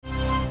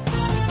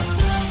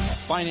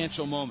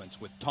Financial Moments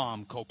with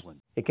Tom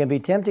Copeland. It can be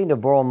tempting to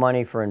borrow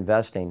money for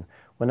investing.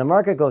 When the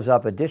market goes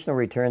up, additional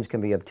returns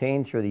can be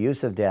obtained through the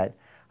use of debt.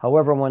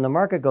 However, when the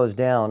market goes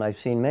down, I've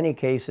seen many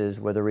cases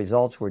where the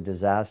results were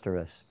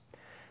disastrous.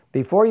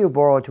 Before you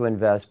borrow to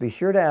invest, be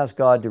sure to ask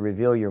God to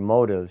reveal your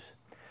motives.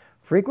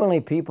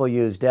 Frequently, people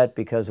use debt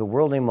because of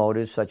worldly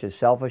motives such as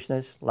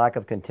selfishness, lack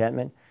of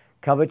contentment,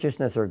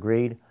 covetousness, or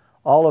greed,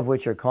 all of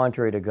which are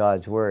contrary to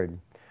God's Word.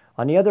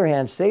 On the other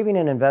hand, saving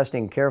and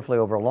investing carefully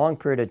over a long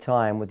period of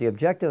time with the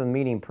objective of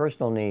meeting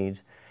personal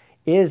needs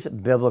is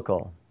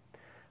biblical.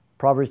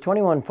 Proverbs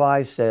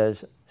 21:5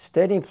 says,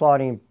 "Steady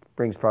plotting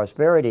brings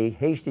prosperity,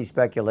 hasty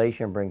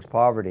speculation brings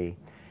poverty."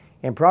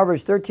 And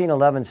Proverbs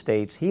 13:11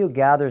 states, "He who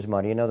gathers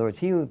money," in other words,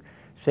 he who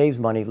saves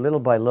money little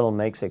by little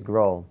makes it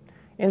grow.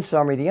 In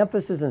summary, the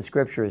emphasis in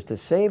Scripture is to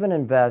save and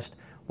invest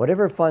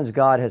whatever funds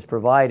God has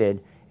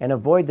provided and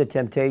avoid the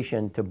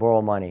temptation to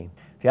borrow money.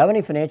 If you have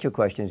any financial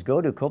questions, go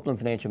to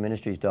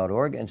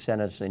copelandfinancialministries.org and send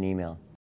us an email.